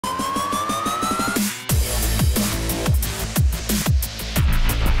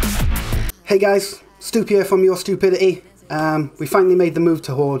Hey guys, Stoop here from Your Stupidity. We finally made the move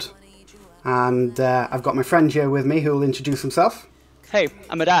to Horde, and I've got my friend here with me who will introduce himself. Hey,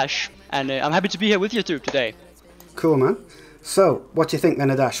 I'm Adash, and I'm happy to be here with you two today. Cool, man. So, what do you think then,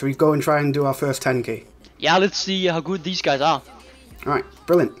 Adash? Should we go and try and do our first 10k? Yeah, let's see how good these guys are. Alright,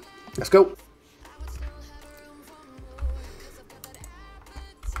 brilliant. Let's go.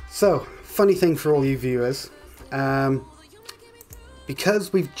 So, funny thing for all you viewers,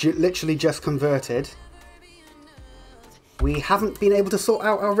 because we've literally just converted, we haven't been able to sort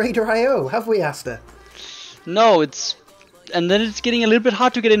out our Raider IO, have we, Asta? No, and then it's getting a little bit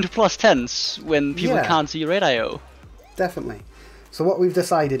hard to get into plus 10s when people can't see Raid IO. Definitely. So what we've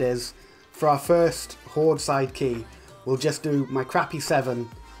decided is, for our first Horde side key, we'll just do my crappy 7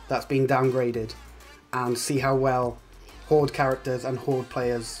 that's been downgraded, and see how well Horde characters and Horde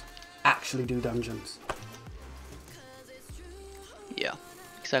players actually do dungeons. Yeah,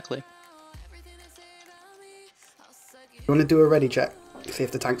 exactly. You want to do a ready check? See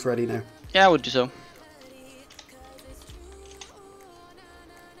if the tank's ready now. Yeah, I would do so.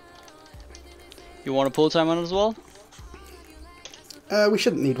 You want a pull time on it as well? We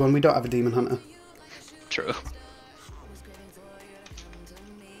shouldn't need one, we don't have a Demon Hunter. True.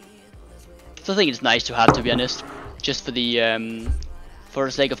 So I think it's nice to have, to be honest, just for the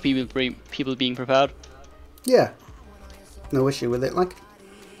sake of people being prepared. Yeah, no issue with it, like.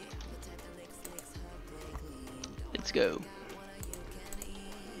 Let's go.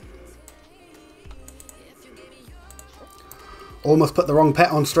 Almost put the wrong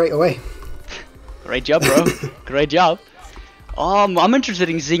pet on straight away. Great job, bro. Great job. I'm interested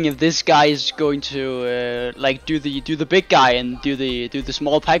in seeing if this guy is going to like do the big guy and do the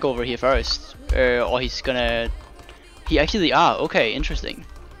small pack over here first, or he's gonna. He actually okay, interesting.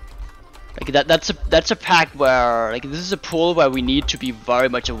 Like that's a pack where like this is a pull where we need to be very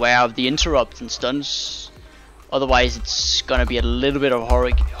much aware of the interrupts and stuns. Otherwise, it's gonna be a little bit of a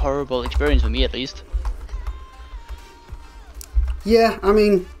horrible experience for me, at least. Yeah, I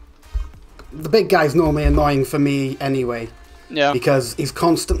mean, the big guy's normally annoying for me anyway. Yeah. Because he's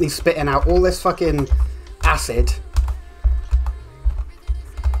constantly spitting out all this fucking acid.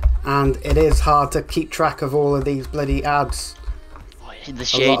 And it is hard to keep track of all of these bloody ads. The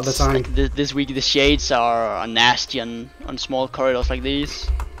shades, a lot of the time. Like this week the shades are nasty on small corridors like these.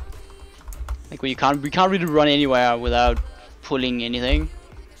 Like we can't really run anywhere without pulling anything.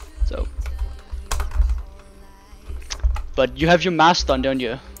 So. But you have your mask done, don't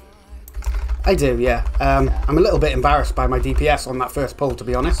you? I do, yeah. I'm a little bit embarrassed by my DPS on that first pull, to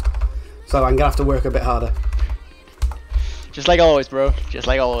be honest. So I'm gonna have to work a bit harder. Just like always, bro. Just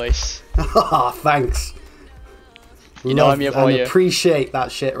like always. Haha, thanks. You know I'm here for you. Appreciate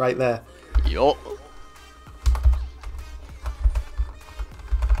that shit right there. Yo.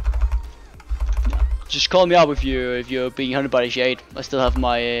 Just call me up if you're being hunted by the shade. I still have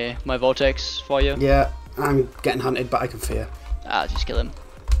my my vortex for you. Yeah, I'm getting hunted, but I can fear. Just kill him.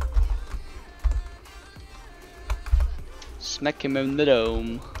 Smack him in the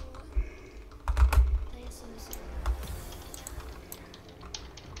dome.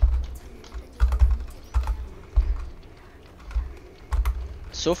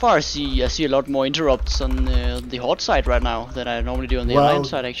 So far, I see a lot more interrupts on the Horde side right now than I normally do on the Alliance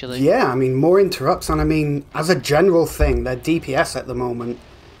side, actually. Yeah, I mean, more interrupts, and I mean, as a general thing, their DPS at the moment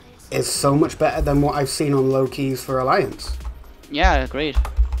is so much better than what I've seen on low keys for Alliance. Yeah, great.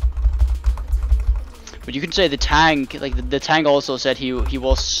 But you can say the tank, like the tank also said he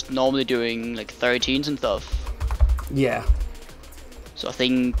was normally doing like 13s and stuff. Yeah. So I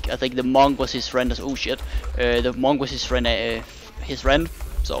think the monk was his friend. Oh shit, the monk was his friend.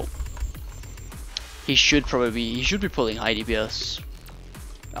 So he should be pulling high DPS.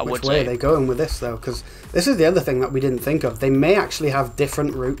 Which way are they going with this though? Because this is the other thing that we didn't think of. They may actually have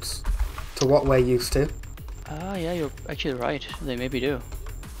different routes to what we're used to. Yeah, you're actually right. They maybe do.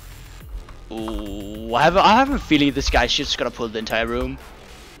 Ooh, I have a feeling this guy's just gonna pull the entire room.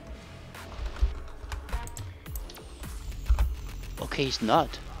 Okay, he's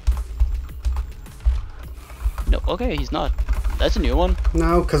not. No, okay, he's not. That's a new one.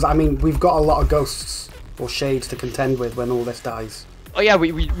 No, because I mean we've got a lot of ghosts or shades to contend with when all this dies. Oh yeah,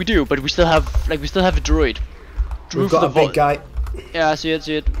 we do, but we still have a druid. We've got a big guy. Yeah, I see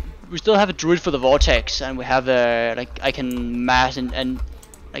it. We still have a druid for the vortex, and we have a like I can mass and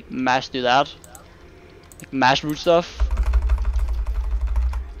like mass do that, like mass root stuff.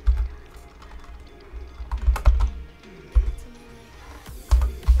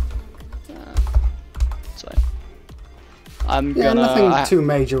 I'm gonna. Nothing too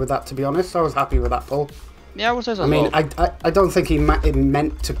major with that, to be honest. I was happy with that pull. Yeah, I would say so. I mean, I don't think he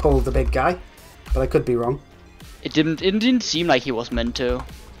meant to pull the big guy, but I could be wrong. It didn't seem like he was meant to.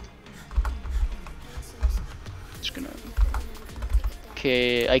 Just gonna.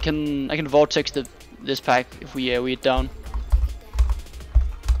 Okay, I can vortex this pack if we it down.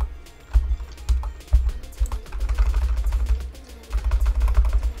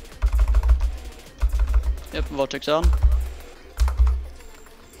 Yep, vortex on.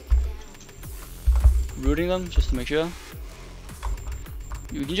 Rooting them just to make sure.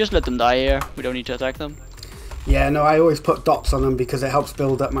 You can just let them die here. We don't need to attack them. Yeah, no, I always put dots on them because it helps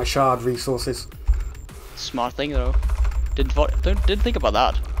build up my shard resources. Smart thing though. Didn't think about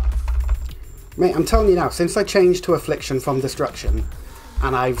that. Mate, I'm telling you now, since I changed to Affliction from Destruction,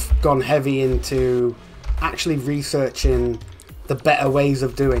 and I've gone heavy into actually researching the better ways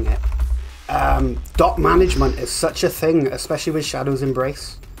of doing it, dot management is such a thing, especially with Shadow's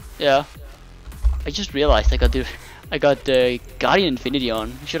Embrace. Yeah. I just realized I got Guardian Infinity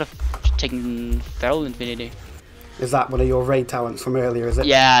on. I should have taken Feral Infinity. Is that one of your raid talents from earlier, is it?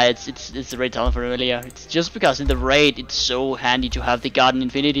 Yeah, it's the raid talent from earlier. It's just because in the raid it's so handy to have the Guardian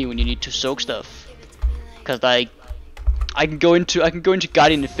Infinity when you need to soak stuff. Because like I can go into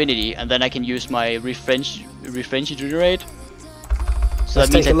Guardian Infinity and then I can use my refresh to do the raid. So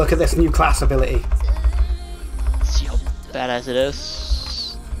let's take a look at this new class ability. Let's see how badass it is.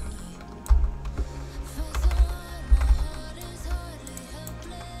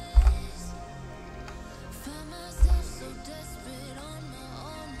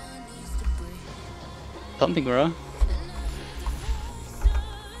 Pumping bro.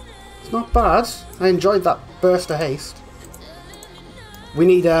 It's not bad. I enjoyed that burst of haste. We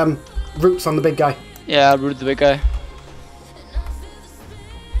need roots on the big guy. Yeah, root the big guy.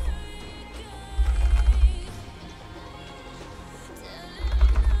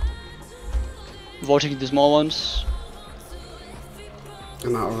 Vortexing the small ones.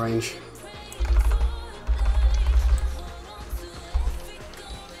 I'm out of range.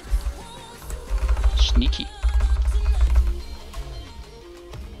 Sneaky.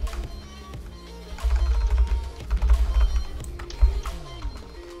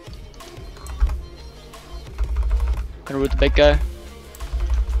 Gonna root the big guy.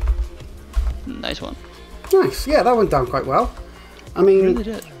 Nice one. Nice, yeah, that went down quite well. I mean, Really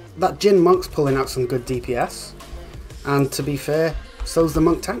did. that Jin Monk's pulling out some good DPS. And to be fair, so's the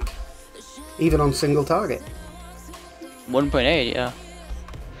Monk tank. Even on single target. 1.8, yeah.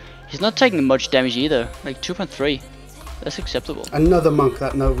 He's not taking much damage either, like 2.3. That's acceptable. Another Monk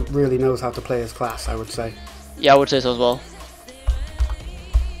that really knows how to play his class, I would say. Yeah, I would say so as well.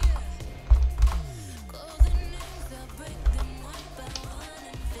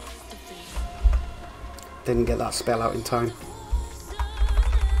 Didn't get that spell out in time.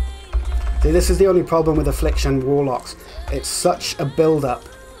 See, this is the only problem with Affliction Warlocks. It's such a build-up.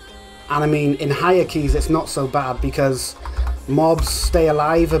 And I mean, in higher keys it's not so bad because mobs stay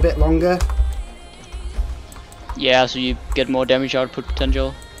alive a bit longer. Yeah, so you get more damage output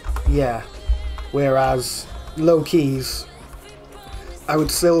potential. Yeah. Whereas low keys, I would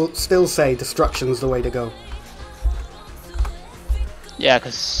still say Destruction's the way to go. Yeah,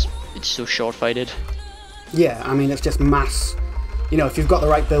 because it's so short-fighted. Yeah, I mean, it's just mass. You know, if you've got the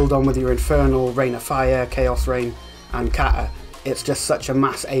right build on with your Infernal, Rain of Fire, Chaos Rain, and Kata, it's just such a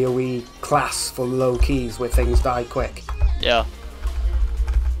mass AoE class for low keys where things die quick. Yeah.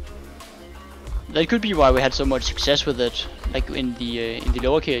 That could be why we had so much success with it, like in the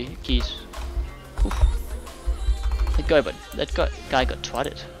lower keys. Oof. That guy got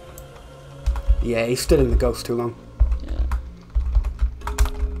twatted. Yeah, he stood in the ghost too long. Yeah.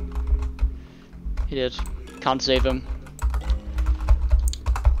 He did. Can't save him.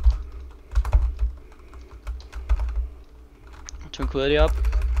 Tranquility up.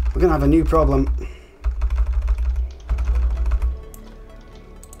 We're gonna have a new problem.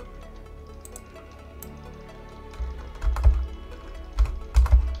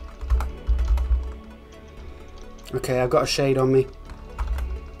 Okay, I've got a shade on me.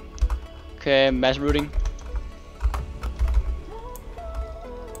 Okay, mass rooting.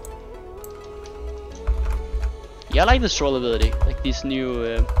 Yeah, I like this troll ability, like this new,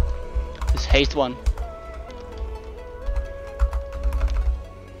 this haste one.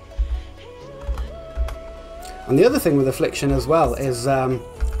 And the other thing with Affliction as well is, like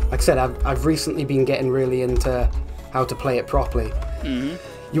I said, I've recently been getting really into how to play it properly. Mm-hmm.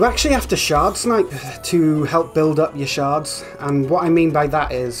 You actually have to shard snipe to help build up your shards, and what I mean by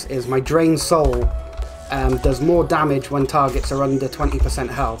that is my Drain Soul does more damage when targets are under 20%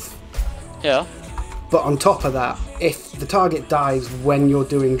 health. Yeah. But on top of that, if the target dies when you're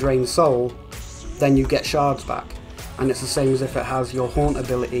doing Drain Soul, then you get shards back. And it's the same as if it has your haunt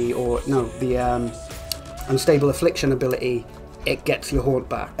ability, or no, the unstable affliction ability. It gets your haunt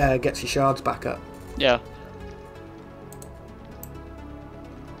back, gets your shards back up. Yeah.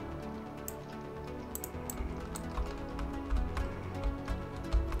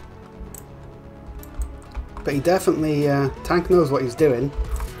 But he definitely, Tank knows what he's doing.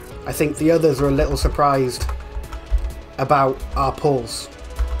 I think the others are a little surprised about our pulls.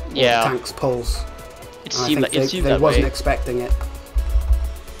 Yeah. Tank's pulls. It seemed that they wasn't expecting it.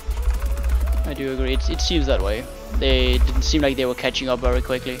 I do agree. It seems that way. They didn't seem like they were catching up very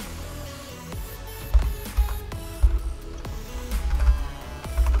quickly.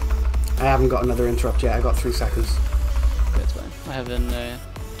 I haven't got another interrupt yet. I got 3 seconds. That's fine. I have an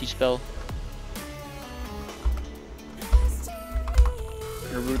dispel.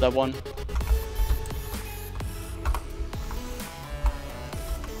 Gonna root that one.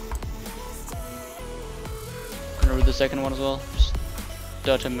 Gonna root the second one as well. Just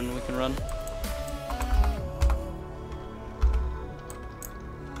dodge him and we can run.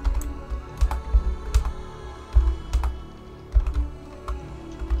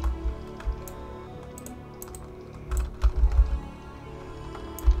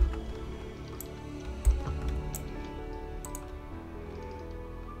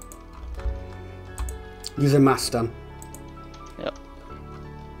 Using mass stun. Yep.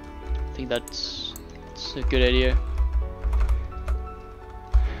 I think that's a good idea.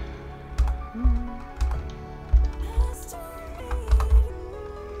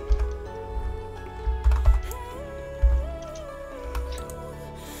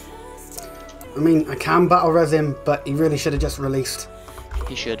 I mean, I can battle res him, but he really should have just released.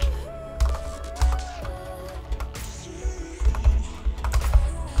 He should.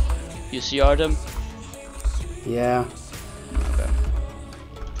 You CR'd him? Yeah. Okay.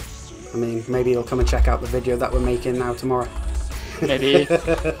 I mean, maybe he'll come and check out the video that we're making now tomorrow. Maybe.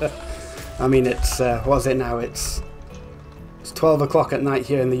 I mean, it's what's it now? It's 12 o'clock at night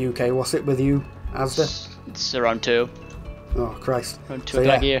here in the UK. What's it with you, Asda? It's around 2. Oh Christ! Around 2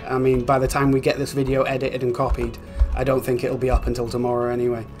 o'clock here. I mean, by the time we get this video edited and copied, I don't think it'll be up until tomorrow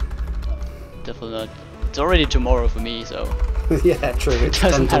anyway. Definitely not. It's already tomorrow for me, so yeah, true. it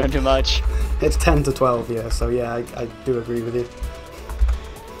doesn't matter too much. It's 10 to 12, yeah. So yeah, I do agree with you.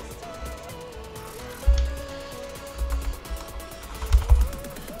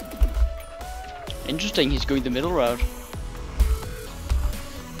 Interesting, he's going the middle route.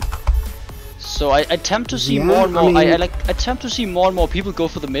 So I attempt to see more and more. I mean, I attempt to see more and more people go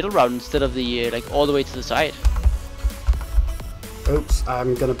for the middle route instead of the like all the way to the side. Oops,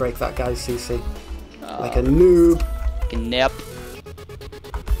 I'm gonna break that guy's CC like a noob. Like a nap.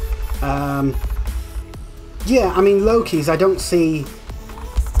 Yeah, I mean, low keys. I don't see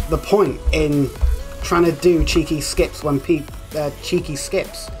the point in trying to do cheeky skips when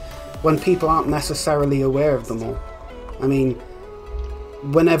people aren't necessarily aware of them all. I mean,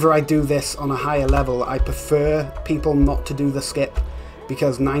 whenever I do this on a higher level, I prefer people not to do the skip,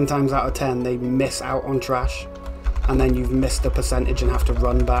 because 9 times out of 10 they miss out on trash, and then you've missed the percentage and have to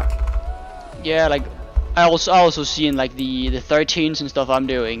run back. Yeah, like I also seeing like the 13s and stuff I'm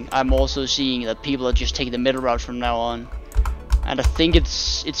doing. I'm also seeing that people are just taking the middle route from now on, and I think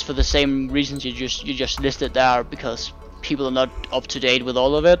it's for the same reasons you just listed there, because people are not up to date with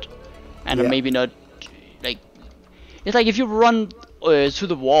all of it, and are maybe not like. It's like if you run through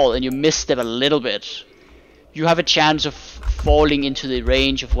the wall and you misstep a little bit, you have a chance of falling into the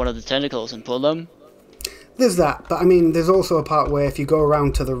range of one of the tentacles and pull them. There's that, but I mean, there's also a part where if you go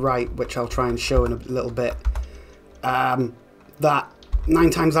around to the right, which I'll try and show in a little bit, that 9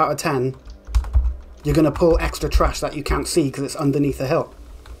 times out of 10, you're going to pull extra trash that you can't see because it's underneath a hill.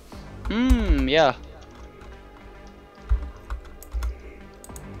 Yeah.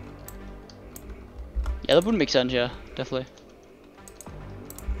 Yeah, that would make sense, yeah, definitely.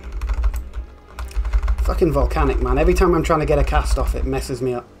 Fucking volcanic, man. Every time I'm trying to get a cast off, it messes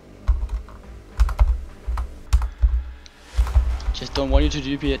me up. Just don't want you to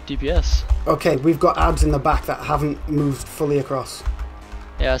do DPS. Okay, we've got ads in the back that haven't moved fully across.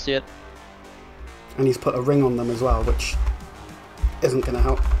 Yeah, I see it. And he's put a ring on them as well, which isn't going to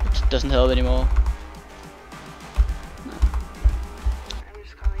help. It doesn't help anymore. I'm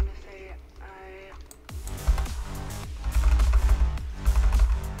just calling to say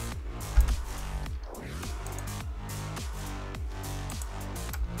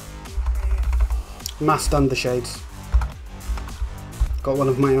Mass stunned the shades. Got one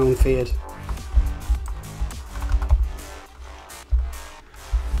of my own feared.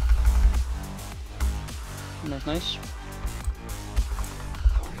 Nice, nice.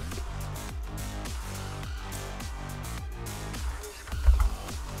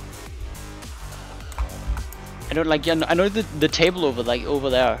 I don't like. Yeah, I know the table over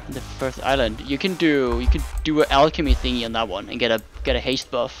there, the first island. You could do an alchemy thingy on that one and get a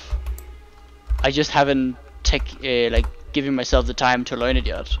haste buff. I just haven't giving myself the time to learn it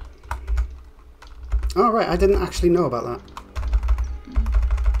yet. Oh right, I didn't actually know about that.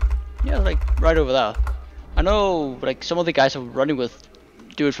 Yeah, like right over there. I know like some of the guys I'm running with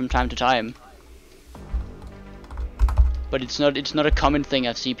do it from time to time. But it's not a common thing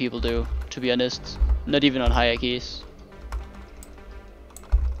I see people do, to be honest. Not even on higher keys.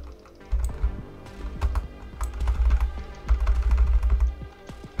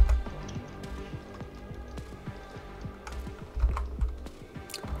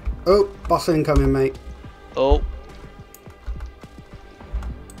 Oh, boss incoming, mate. Oh.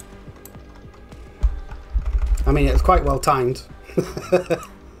 I mean, it's quite well timed.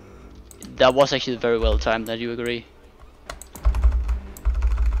 That was actually very well timed, I do agree.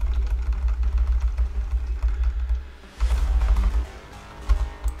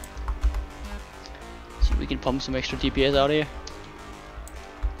 See if we can pump some extra DPS out here.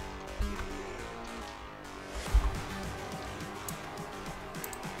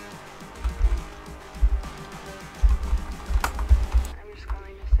 I'm just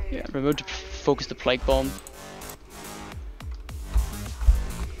going to say Yeah, remember to focus the plague bomb.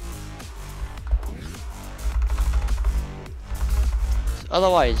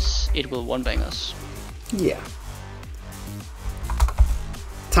 Otherwise, it will one-bang us. Yeah.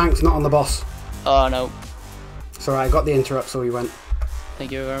 Tank's not on the boss. Oh no, Sorry, I got the interrupt, so he went.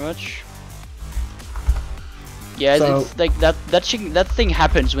 thank you very much. Yeah, So- it's like that thing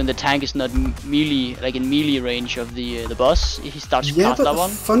happens when the tank is not melee, like in melee range of the boss. He starts to Yeah, cast but that the one.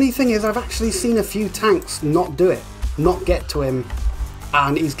 funny thing is, I've actually seen a few tanks not do it, not get to him,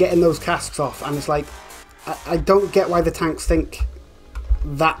 and he's getting those casks off, and it's like, I don't get why the tanks think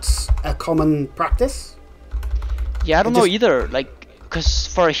that's a common practice. Yeah, I don't it know just- either. Like, cause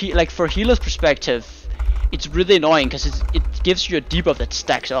for a healer's perspective, it's really annoying because it gives you a debuff that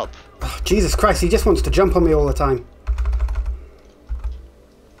stacks up. Oh, Jesus Christ, he just wants to jump on me all the time.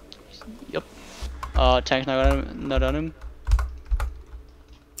 Yep. Tank's not on him.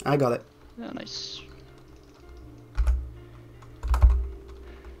 I got it. Yeah, nice.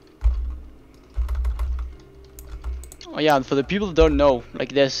 Oh yeah, and for the people that don't know,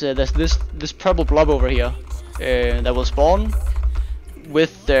 like there's this purple blob over here that will spawn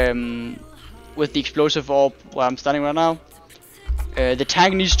with the explosive orb where I'm standing right now. The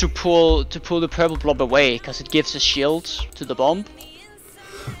tank needs to pull the purple blob away because it gives a shield to the bomb.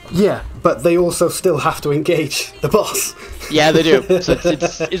 Yeah, but they also still have to engage the boss. Yeah, they do. So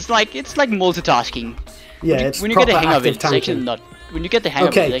it's like multitasking. Yeah, when you, it's when you get the proper hang of it, active it's actually tanking. not. When you get the hang of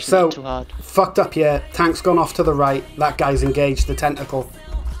it, Okay, it's actually so not too hard. fucked up here. Tank's gone off to the right. That guy's engaged the tentacle.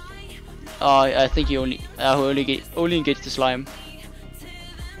 I think he only engaged the slime.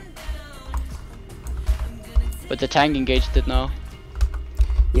 But the tank engaged it now.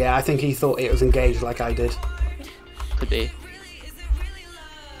 Yeah, I think he thought it was engaged like I did. Could be.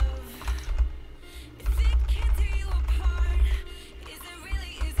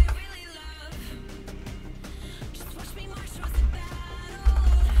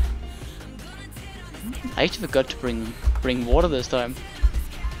 I actually forgot to bring water this time.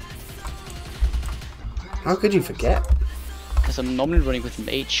 How could you forget? Because I'm normally running with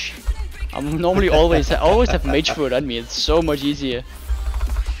mage. I'm normally always have mage foot on me. It's so much easier.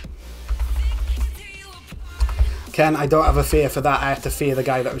 Ken, I don't have a fear for that. I have to fear the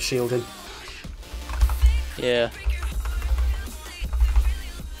guy that was shielding. Yeah.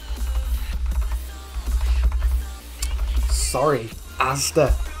 Sorry,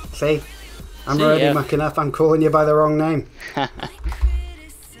 Asta. See? I'm See, already yeah. mucking up. I'm calling you by the wrong name.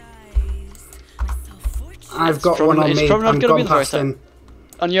 I've got one on it's me. probably not I'm gonna be gone the first past him.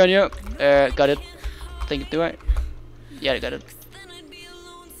 On you. Got it. Do I? Yeah, I got it.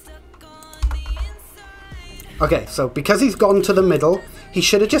 Okay, so because he's gone to the middle, he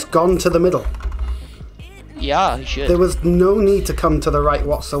should have just gone to the middle. Yeah, he should. There was no need to come to the right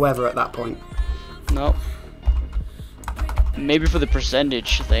whatsoever at that point. No. Maybe for the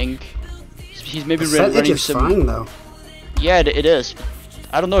percentage thing. He's maybe Percentage running is some. fine though. Yeah, it is.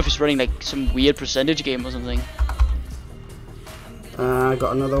 I don't know if he's running like some weird percentage game or something. I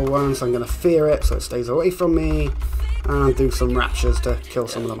got another one, so I'm going to fear it so it stays away from me. And do some raptures to kill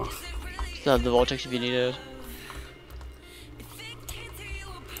some of them off. Still have the vortex if you need it.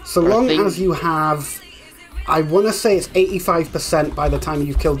 So But I long think- as you have... I want to say it's 85% by the time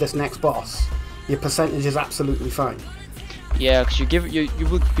you've killed this next boss. Your percentage is absolutely fine. Yeah, because you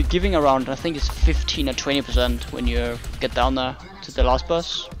will be giving around, I think it's 15 or 20% when you get down there to the last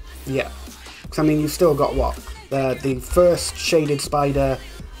boss. Yeah. Because I mean, you've still got what? The first shaded spider,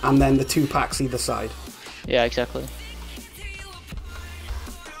 and then the 2 packs either side. Yeah, exactly.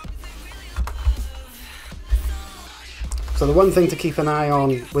 So the one thing to keep an eye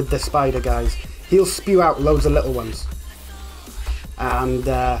on with this spider, guys, he'll spew out loads of little ones. And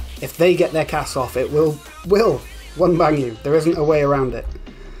if they get their cast off, it will one bang you. There isn't a way around it.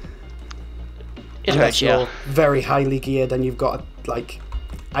 It Unless hurts, yeah. you're very highly geared and you've got, like,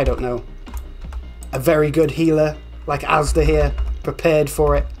 I don't know, a very good healer, like Asda here, prepared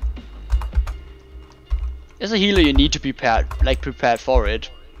for it. As a healer, you need to be prepared for it.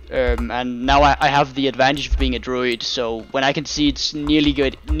 And now I have the advantage of being a druid, so when I can see it's nearly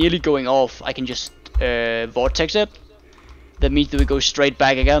going off, I can just vortex it. That means that we go straight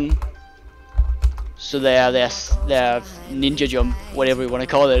back again. So their ninja jump, whatever you want to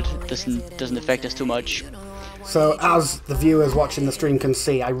call it, doesn't affect us too much. So as the viewers watching the stream can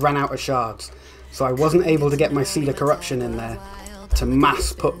see, I ran out of shards, so I wasn't able to get my Seed of Corruption in there to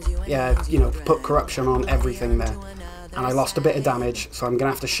put corruption on everything there, and I lost a bit of damage, so I'm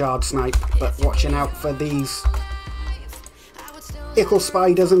gonna have to shard snipe, but watching out for these ickle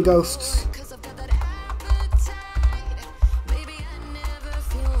spiders and ghosts.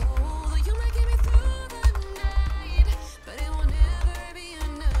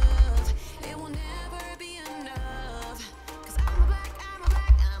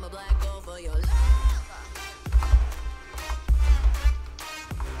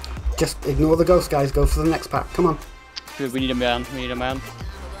 Just ignore the ghost, guys. Go for the next pack. Come on. Dude, we need a man. We need a man.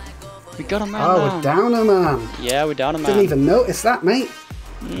 We got a man. Oh, now. we're down a man. Yeah, we're down a man. Didn't even notice that, mate.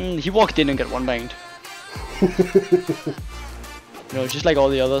 He walked in and got one banged. Just like all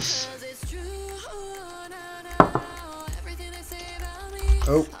the others.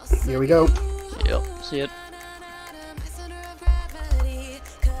 Oh, here we go. Yep, see it.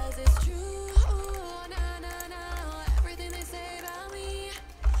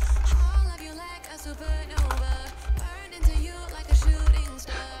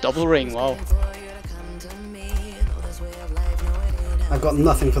 Double ring, wow. I've got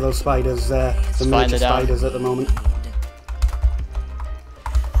nothing for those spiders, the major spiders at the moment.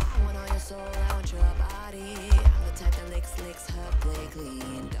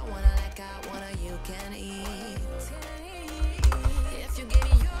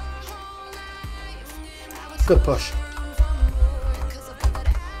 Good push.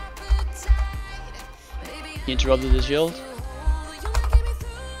 He interrupted the shield.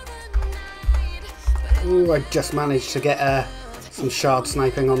 Ooh, I just managed to get some shard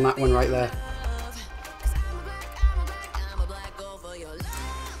sniping on that one right there.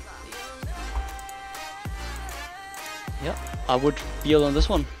 Yep, I would heal on this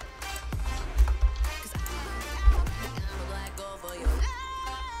one.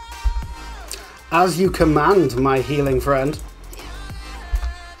 As you command, my healing friend.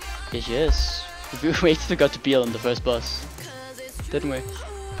 Yes. We waited to got to Beal on the first bus, didn't we?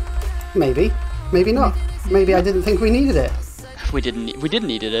 Maybe. Maybe not. Maybe I didn't think we needed it. We didn't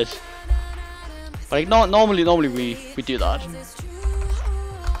needed it. But like, normally we do that.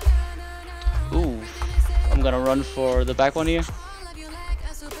 Ooh, I'm gonna run for the back one here.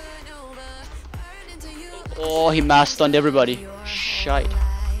 Oh, he mass stunned everybody. Shite.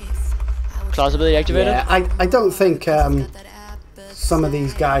 Class ability activated? Yeah, I don't think some of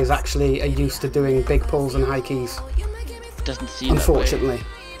these guys actually are used to doing big pulls and high keys. Doesn't seem unfortunately. That way.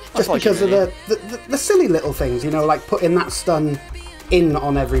 Just because of the silly little things, like putting that stun in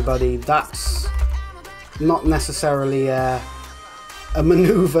on everybody. That's not necessarily a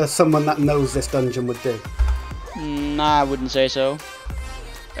maneuver someone that knows this dungeon would do. Nah, I wouldn't say so.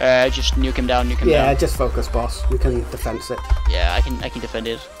 Just nuke him down, Yeah, just focus, boss. We can defense it. Yeah, I can defend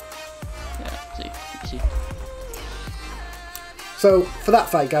it. Yeah, see. So for that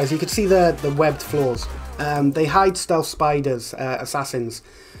fight, guys, you could see the webbed floors. They hide stealth spiders, assassins,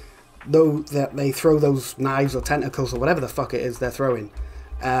 though that they throw those knives or tentacles or whatever the fuck it is they're throwing.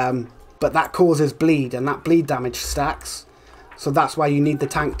 But that causes bleed, and that bleed damage stacks. So that's why you need the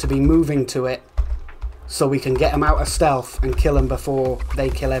tank to be moving to it, so we can get them out of stealth and kill them before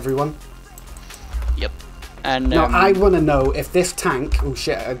they kill everyone. Yep. And now I want to know if this tank... Oh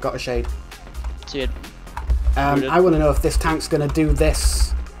shit, I got a shade. See it. I want to know if this tank's going to do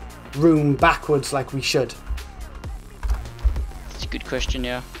this room backwards like we should. That's a good question,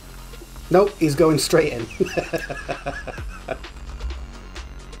 yeah. Nope, he's going straight in.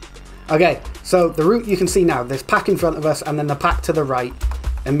 Okay, so the route you can see now, there's pack in front of us and then the pack to the right,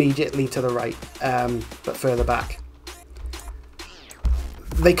 immediately to the right, but further back.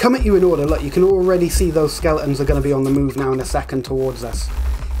 They come at you in order. Look, you can already see those skeletons are going to be on the move now in a second towards us.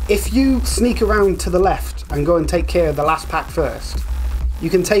 if you sneak around to the left and go and take care of the last pack first, you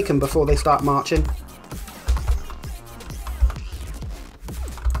can take them before they start marching.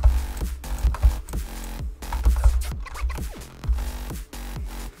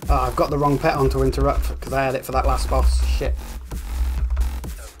 Oh, I've got the wrong pet on to interrupt because I had it for that last boss. Shit.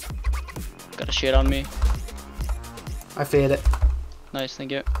 Got a shit on me. I feared it. Nice,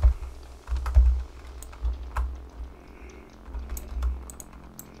 thank you.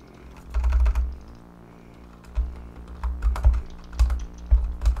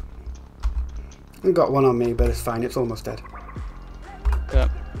 I got one on me, but it's fine. It's almost dead. Okay.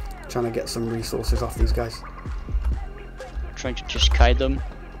 Trying to get some resources off these guys. Trying to just kite them.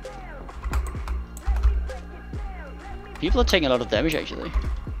 People are taking a lot of damage actually.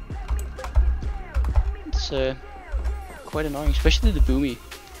 It's quite annoying, especially the boomy.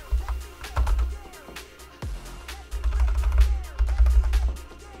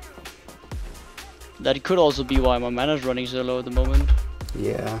 That could also be why my mana's running so low at the moment.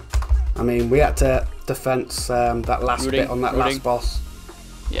 Yeah. I mean, we had to defense that last bit on that last boss.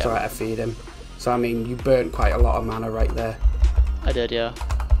 Yeah. So I had to feed him. So I mean, you burnt quite a lot of mana right there. I did, yeah.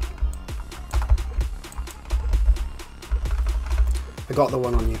 I got the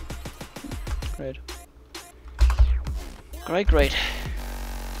one on you. Great. Great.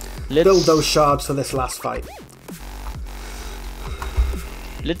 Build those shards for this last fight.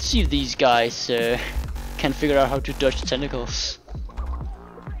 Let's see if these guys can figure out how to dodge tentacles.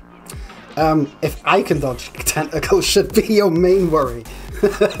 If I can dodge tentacles should be your main worry.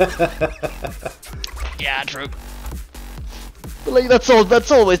 Yeah, true. But like that's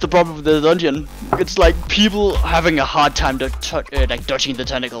always the problem with the dungeon. It's like people having a hard time like dodging the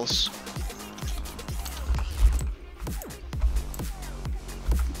tentacles.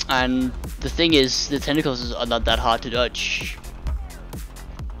 And the thing is, the tentacles are not that hard to dodge.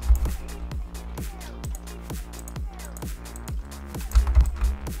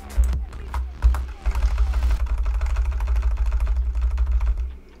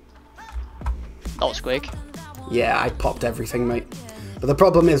 That was quick. Yeah, I popped everything, mate. But the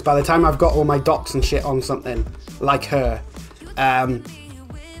problem is, by the time I've got all my dots and shit on something, like her,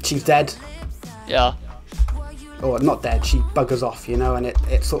 she's dead. Yeah. Or not dead, she buggers off, you know, and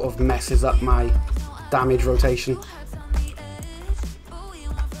it sort of messes up my damage rotation.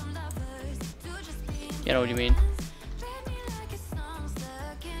 You know what you mean.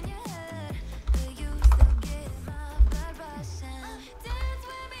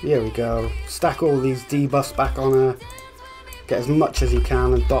 Here we go. Stack all these debuffs back on her. Get as much as you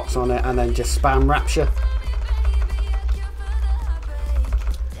can and dots on it, and then just spam Rapture.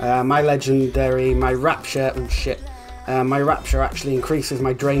 My legendary, my Rapture, oh shit. My Rapture actually increases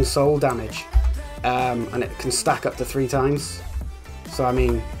my Drain Soul damage. And it can stack up to 3 times. So I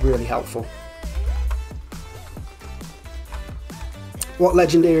mean, really helpful. What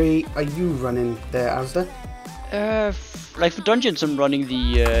legendary are you running there, Asda? Like for dungeons, I'm running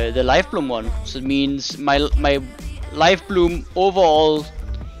the Life Bloom one. So it means my Life Bloom overall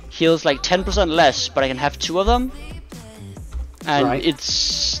heals like 10% less, but I can have 2 of them. And right.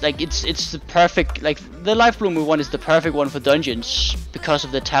 It's like it's the perfect, like the Life Bloom one is the perfect one for dungeons because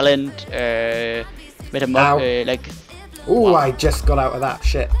of the talent. Like. Oh, wow. I just got out of that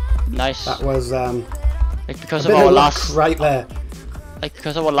shit. Nice. That was like because of our last right there. Like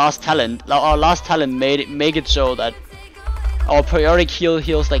because of our last talent, make it so that our periodic heal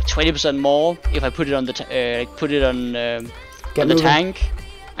heals like 20% more if I put it on the the tank,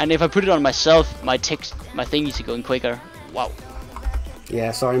 and if I put it on myself, my thing is going quicker. Wow.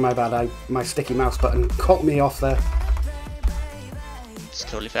 Yeah, sorry, my bad. My sticky mouse button caught me off there. It's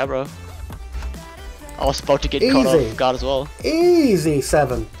totally fair, bro. I was about to get caught off guard as well. Easy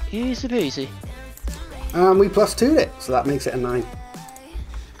 7. Easy peasy. We +2'd it, so that makes it a 9.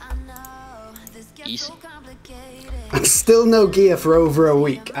 Easy. And still no gear for over a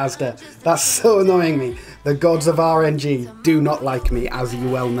week, Asda. That's so annoying me. The gods of RNG do not like me, as you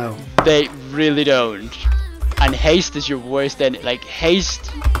well know. They really don't. And haste is your worst enemy. Like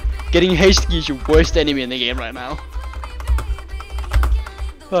haste, getting haste gear is your worst enemy in the game right now.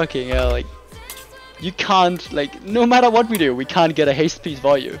 Fucking hell, like you can't, like, no matter what we do, we can't get a haste piece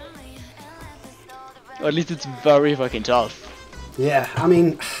for you. Or at least it's very fucking tough. Yeah, I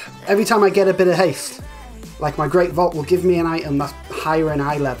mean, every time I get a bit of haste, like my Great Vault will give me an item that's higher in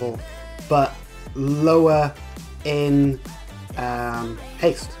eye level, but lower in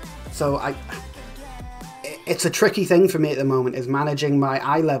haste. So it's a tricky thing for me at the moment, is managing my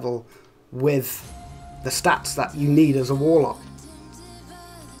eye level with the stats that you need as a warlock.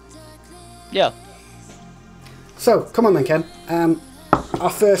 Yeah. So, come on then, Ken. our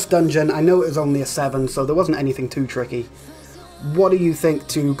first dungeon, I know it was only a 7, so there wasn't anything too tricky. What do you think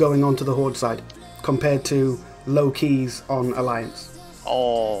to going on to the Horde side, compared to low keys on Alliance?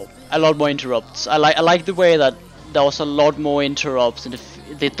 Oh, a lot more interrupts. I like the way that there was a lot more interrupts, and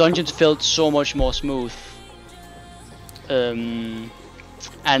the dungeons felt so much more smooth. And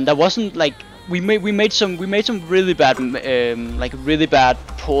there wasn't like we made some really bad really bad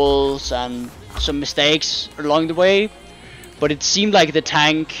pulls and some mistakes along the way, but it seemed like the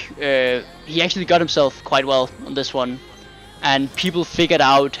tank he actually got himself quite well on this one, and people figured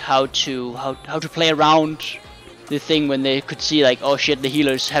out how to play around the thing when they could see like, oh shit, the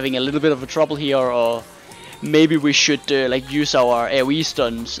healer's having a little bit of a trouble here, or maybe we should like use our AoE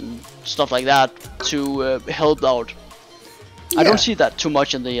stuns and stuff like that to help out. Yeah. I don't see that too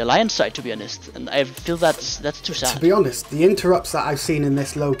much on the Alliance side, to be honest, and I feel that's too sad. To be honest, the interrupts that I've seen in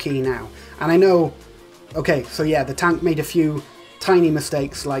this low key now, and I know, okay, so yeah, the tank made a few tiny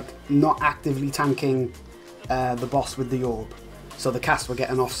mistakes, like not actively tanking the boss with the orb, so the casts were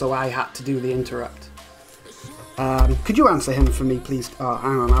getting off, so I had to do the interrupt. Could you answer him for me, please? Oh,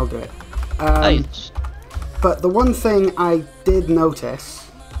 hang on, I'll do it. But the one thing I did notice...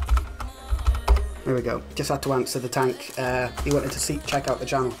 There we go. Just had to answer the tank. He wanted to check out the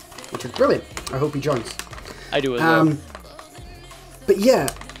channel, which is brilliant. I hope he joins. I do as well. But yeah,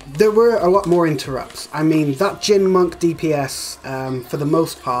 there were a lot more interrupts. I mean, that Jin Monk DPS, for the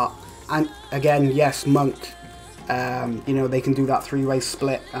most part, and again, yes, Monk, you know, they can do that 3-way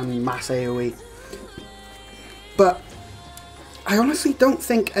split and mass AoE. But I honestly don't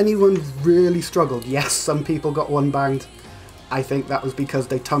think anyone really struggled. Yes, some people got one-banged. I think that was because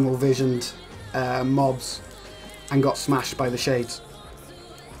they tunnel-visioned mobs and got smashed by the shades.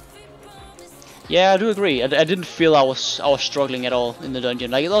 Yeah, I do agree. I didn't feel I was struggling at all in the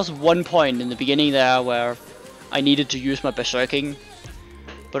dungeon. Like, there was one point in the beginning there where I needed to use my berserking,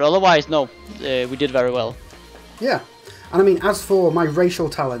 but otherwise, no, we did very well. Yeah, and I mean, as for my racial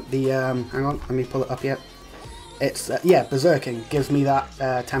talent, the hang on, let me pull it up yet. It's yeah, berserking gives me that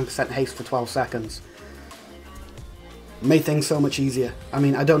 10% haste for 12 seconds. Made things so much easier. I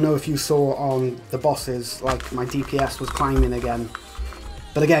mean, I don't know if you saw on the bosses, like my DPS was climbing again.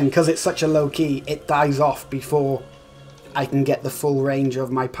 But again, because it's such a low key, it dies off before I can get the full range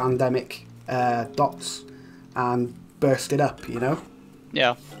of my pandemic dots and burst it up, you know?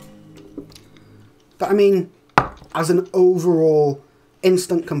 Yeah. But I mean, as an overall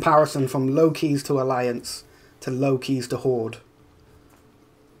instant comparison from low keys to Alliance to low keys to Horde,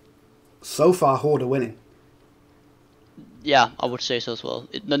 so far Horde are winning. Yeah, I would say so as well.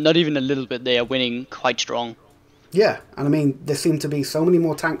 Not even a little bit, they are winning quite strong. Yeah, and I mean, there seem to be so many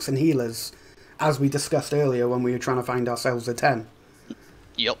more tanks and healers, as we discussed earlier when we were trying to find ourselves a 10.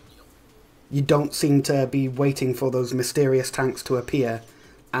 Yep. You don't seem to be waiting for those mysterious tanks to appear,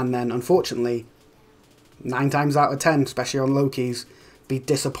 and then, unfortunately, 9 times out of 10, especially on low keys, be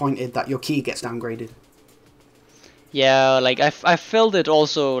disappointed that your key gets downgraded. Yeah, like I felt it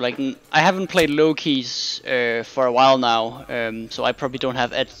also. Like I haven't played low keys for a while now, so I probably don't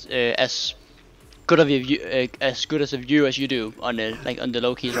have as good of a view, a view as you do on the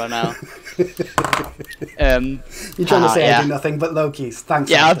low keys right now. You're trying to say yeah. I do nothing but low keys.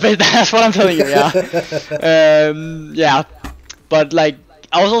 Thanks. Yeah, but that's what I'm telling you. Yeah. Yeah, but like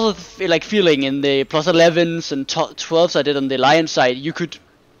I was also feeling in the +11s and 12s I did on the Alliance side, you could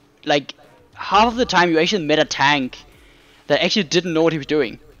like. Half of the time you actually met a tank that actually didn't know what he was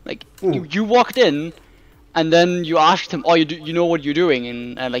doing. Like you walked in, and then you asked him, "Oh, you know what you're doing?"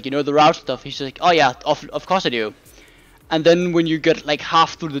 and like you know the route stuff. He's like, "Oh yeah, of course I do." And then when you get like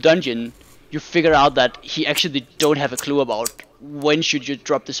half through the dungeon, you figure out that he actually don't have a clue about when should you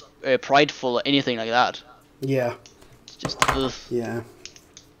drop this prideful or anything like that. Yeah. It's just ugh. Yeah.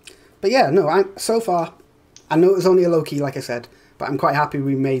 But yeah, no. So far, I know it was only a low key, like I said. But I'm quite happy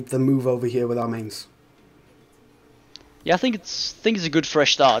we made the move over here with our mains. Yeah, I think it's a good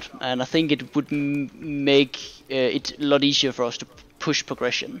fresh start, and I think it would make it a lot easier for us to push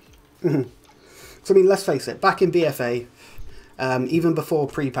progression. So I mean, let's face it. Back in BFA, even before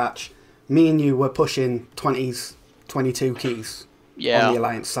pre-patch, me and you were pushing 20s, 22 keys on the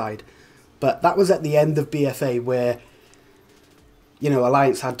Alliance side. But that was at the end of BFA where, you know,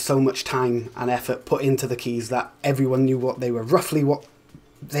 Alliance had so much time and effort put into the keys that everyone knew what they were, roughly what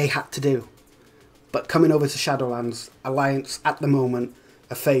they had to do. But coming over to Shadowlands, Alliance at the moment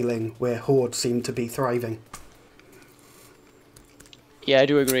are failing where Horde seem to be thriving. Yeah, I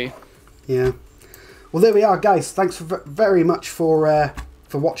do agree. Yeah. Well, there we are, guys. Thanks very much for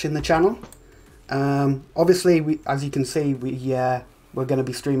watching the channel. Obviously, as you can see, we're going to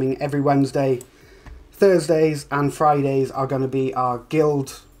be streaming every Wednesday Thursdays and Fridays are going to be our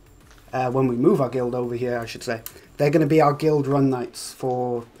guild, when we move our guild over here, I should say. They're going to be our guild run nights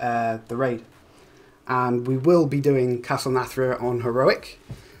for the raid. And we will be doing Castle Nathra on Heroic.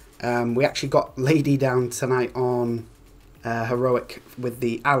 We actually got Lady down tonight on Heroic with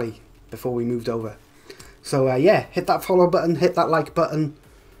the alley before we moved over. So yeah, hit that follow button, hit that like button,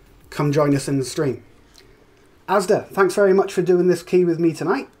 come join us in the stream. Asda, thanks very much for doing this key with me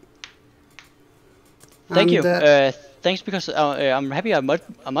tonight. Thank you. Thanks, because I'm happy I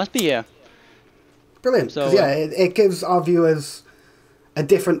must be here. Brilliant. So, Yeah, it gives our viewers a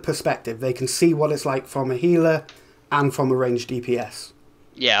different perspective. They can see what it's like from a healer and from a ranged DPS.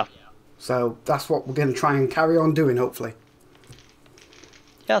 Yeah. So that's what we're going to try and carry on doing, hopefully.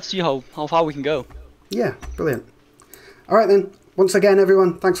 Yeah, let's see how far we can go. Yeah, brilliant. All right then. Once again,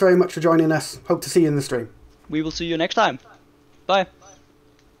 everyone, thanks very much for joining us. Hope to see you in the stream. We will see you next time. Bye.